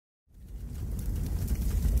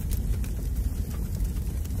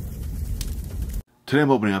Today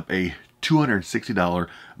I'm opening up a $260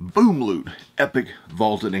 Boom Loot Epic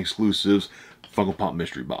Vaulted Exclusives Funko Pop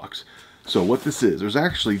Mystery Box. So what this is, there's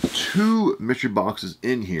actually 2 mystery boxes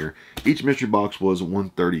in here. Each mystery box was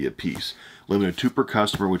 $130 a piece. Limited 2 per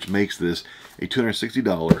customer, which makes this a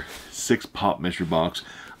 $260 6-pop mystery box.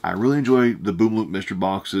 I really enjoy the Boom Loot mystery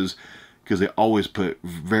boxes because they always put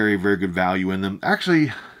very, very good value in them.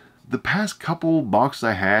 Actually, the past couple boxes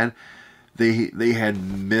I had, they had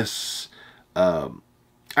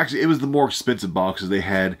actually, it was the more expensive boxes. They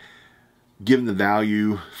had given the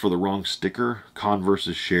value for the wrong sticker. Converse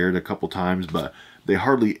is shared a couple times, but they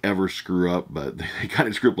hardly ever screw up. But they kind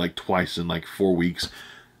of screw up like twice in like 4 weeks.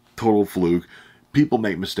 Total fluke. People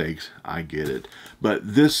make mistakes. I get it.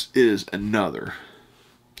 But this is another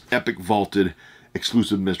epic vaulted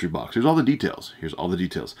exclusive mystery box. Here's all the details. Here's all the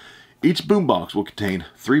details. Each boom box will contain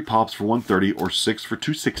 3 pops for $130 or 6 for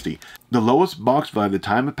 $260. The lowest box value at the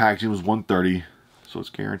time of packaging was $130, so it's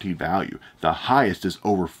guaranteed value. The highest is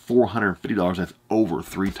over $450. That's over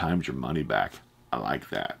 3 times your money back. I like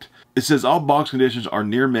that. It says all box conditions are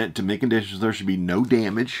near mint to mint conditions. There should be no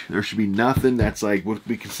damage. There should be nothing that's like what would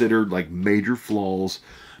be considered like major flaws.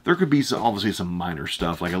 There could be some, obviously some minor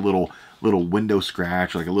stuff, like a little window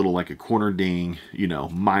scratch, like a corner ding, you know,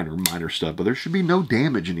 minor stuff. But there should be no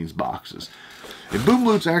damage in these boxes. And Boom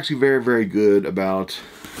Loot's actually very, very good about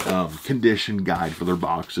condition guide for their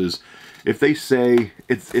boxes. If they say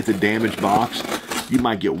it's a damaged box, you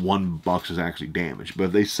might get 1 box that's actually damaged. But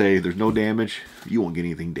if they say there's no damage, you won't get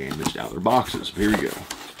anything damaged out of their boxes. Here we go.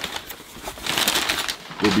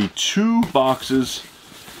 There'll be 2 boxes.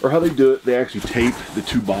 Or how they do it, they actually tape the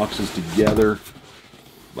 2 boxes together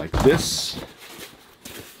like this.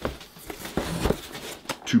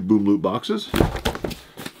 2 Boom Loot boxes.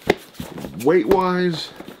 Weight-wise,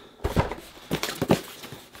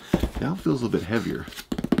 now it feels a little bit heavier.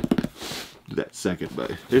 Do that second, but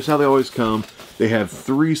here's how they always come. They have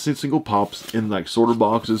 3 single pops in like sorter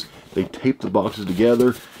boxes. They tape the boxes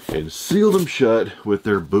together and seal them shut with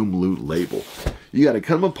their Boom Loot label. You got to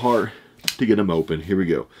cut them apart to get them open. Here we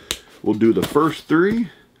go. We'll do the first 3,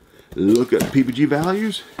 look at PPG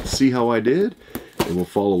values, see how I did, and we'll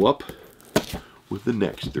follow up with the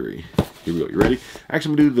next 3. Here we go. You ready?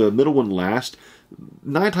 Actually, I'm going to do the middle one last.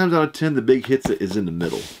 9 times out of 10, the big hit is in the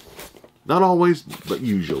middle. Not always, but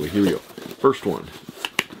usually. Here we go. First one.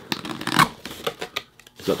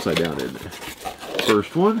 It's upside down, isn't it?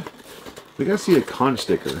 First one. I think I see a con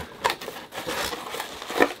sticker.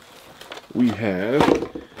 We have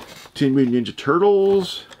Teenage Mutant Ninja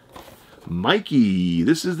Turtles. Mikey.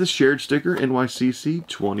 This is the shared sticker. NYCC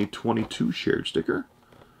 2022 shared sticker.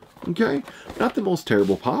 Okay. Not the most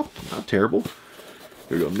terrible pop. Not terrible.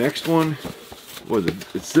 Here we go. Next one. What is it?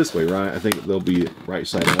 It's this way, right? I think they'll be right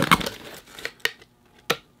side up.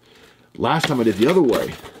 Last time I did the other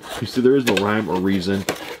way. You see, there is no rhyme or reason.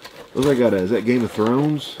 What I got? Is that Game of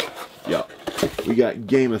Thrones? Yep. We got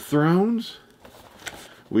Game of Thrones.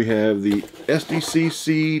 We have the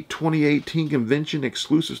SDCC 2018 Convention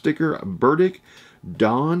exclusive sticker, Burdick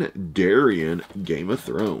Dondarrion Game of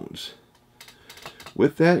Thrones.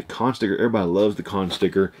 With that, con sticker. Everybody loves the con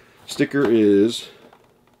sticker. Sticker is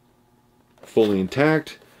fully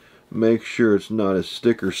intact. Make sure it's not a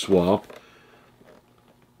sticker swap.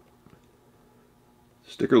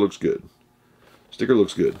 Sticker looks good. Sticker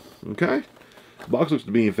looks good. Okay. Box looks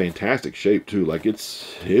to be in fantastic shape too. Like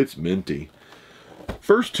it's minty.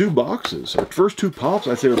 First 2 boxes, or first 2 pops,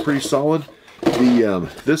 I'd say were pretty solid. The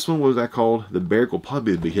this one, what was that called? The bear will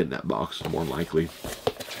probably be hitting that box more than likely.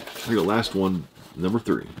 Here, the last one, number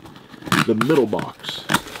 3, the middle box.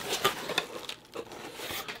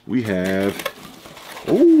 We have,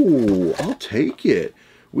 oh, I'll take it.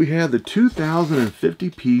 We have the 2050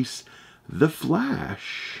 piece, The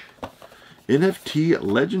Flash, NFT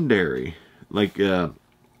legendary, like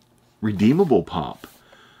redeemable pop.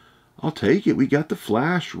 I'll take it. We got the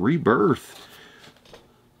Flash Rebirth.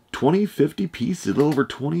 2050 pieces, a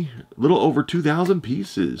little over 2,000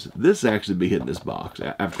 pieces. This actually be hitting this box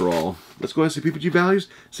after all. Let's go ahead and see PPG values,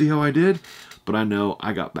 see how I did. But I know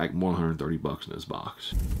I got back more than 130 bucks in this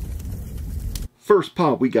box. First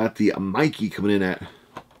pop, we got the Mikey coming in at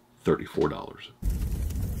 $34.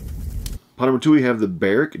 Pot number 2, we have the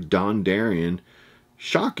Burdick Dondarrion.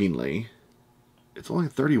 Shockingly, it's only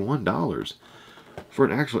 $31 for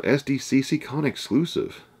an actual SDCC Con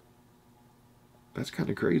exclusive. That's kind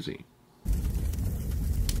of crazy.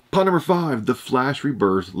 Pot number 5, the Flash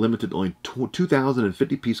Rebirth, limited, only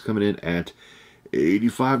 2,050 piece coming in at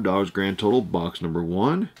 $85 grand total. Box number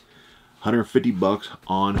 1, 150 bucks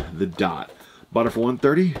on the dot. Bought it for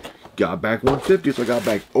 $130, got back $150, so I got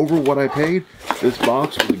back over what I paid. This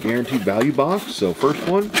box was a guaranteed value box, so first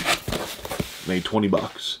one made 20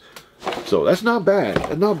 bucks. So that's not bad.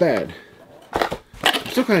 That's not bad. I'm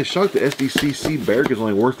still kind of shocked the SDCC Barrick is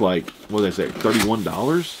only worth like, what did I say,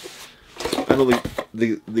 $31. I know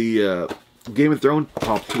the Game of Thrones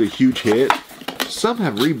pop took a huge hit. Some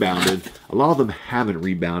have rebounded. A lot of them haven't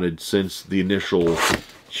rebounded since the initial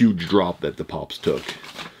huge drop that the pops took.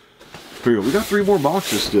 Here we go. We got 3 more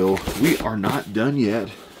boxes still. We are not done yet.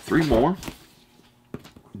 3 more.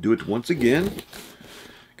 Do it once again.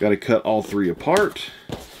 Got to cut all 3 apart.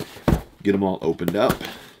 Get them all opened up.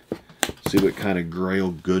 See what kind of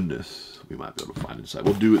grail goodness we might be able to find inside.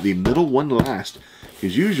 We'll do the middle one last,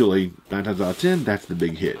 because usually 9 times out of 10 that's the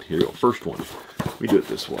big hit. Here we go. First one. We do it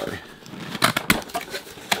this way.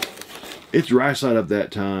 It's right side up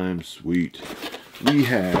that time. Sweet. We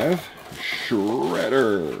have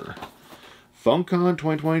Shredder. FunCon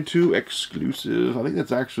 2022 exclusive. I think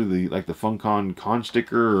that's actually the FunCon con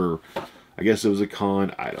sticker, or I guess it was a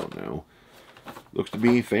con. I don't know. Looks to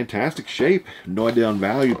be in fantastic shape. No idea on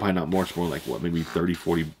value. Probably not more. It's more like, what, maybe 30,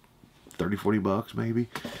 40 bucks maybe.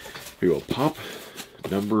 Here we go. Pop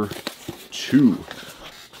number 2.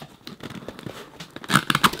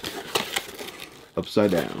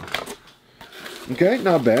 Upside down. Okay,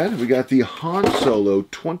 not bad. We got the Han Solo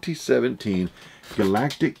 2017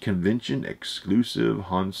 Galactic Convention exclusive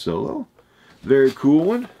Han Solo. Very cool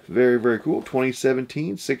one. Very, very cool.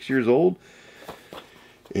 2017, 6 years old.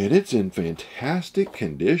 And it's in fantastic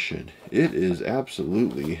condition. It is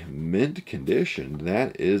absolutely mint condition.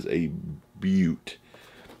 That is a beaut.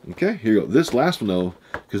 Okay, here you go. This last one though,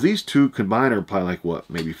 because these two combined are probably like, what,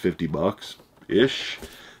 maybe 50 bucks-ish.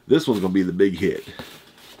 This one's going to be the big hit.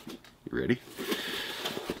 You ready?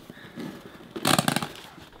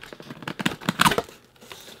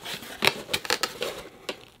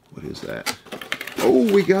 What is that?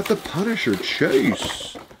 Oh, we got the Punisher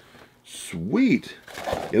Chase. Sweet.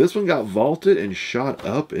 Yeah, this one got vaulted and shot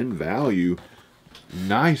up in value.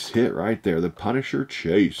 Nice hit right there. The Punisher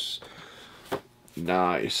Chase.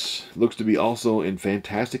 Nice. Looks to be also in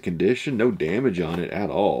fantastic condition. No damage on it at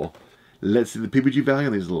all. Let's see the PPG value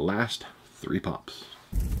on these last 3 pops.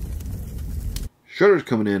 Shredder's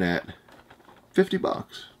coming in at 50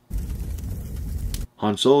 bucks.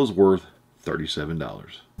 Han Solo's worth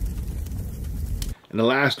 $37. And the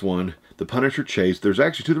last one, the Punisher Chase, there's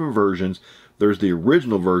actually 2 different versions. There's the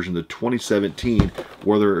original version, the 2017,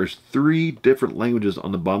 where there's 3 different languages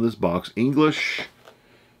on the bottom of this box. English,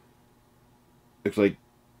 it's like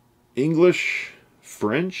English,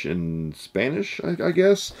 French, and Spanish, I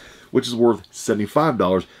guess, which is worth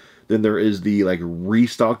 $75. Then there is the like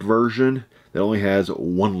restocked version that only has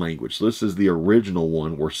 1 language. So this is the original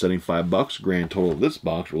one, worth 75 bucks. Grand total of this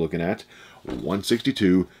box we're looking at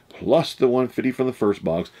 $162 plus the $150 from the first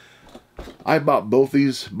box. I bought both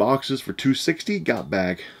these boxes for $260, got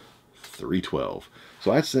back $312.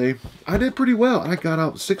 So I'd say I did pretty well. I got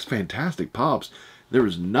out 6 fantastic pops. There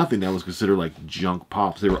was nothing that was considered like junk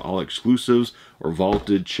pops. They were all exclusives or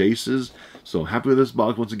vaulted chases. So happy with this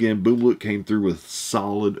box. Once again, Boom Loot came through with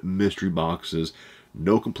solid mystery boxes.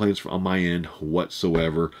 No complaints on my end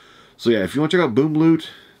whatsoever. So yeah, if you want to check out Boom Loot,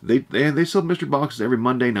 they sell mystery boxes every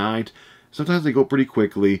Monday night. Sometimes they go pretty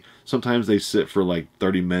quickly. Sometimes they sit for like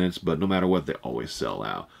 30 minutes, but no matter what, they always sell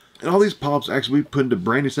out. And all these pops actually we put into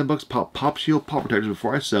brand new $7 pop shield pop protectors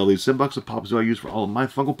before I sell these. $7 of pops do I use for all of my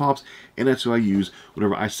Funko Pops, and that's who I use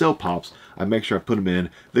whenever I sell pops. I make sure I put them in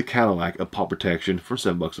the Cadillac of pop protection for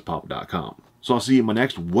 $7apop.com. So I'll see you in my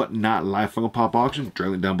next What Not Live Funko Pop auction.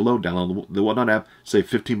 Drag link down below. Download the What Not app. Save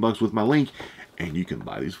 15 bucks with my link, and you can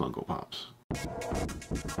buy these Funko Pops.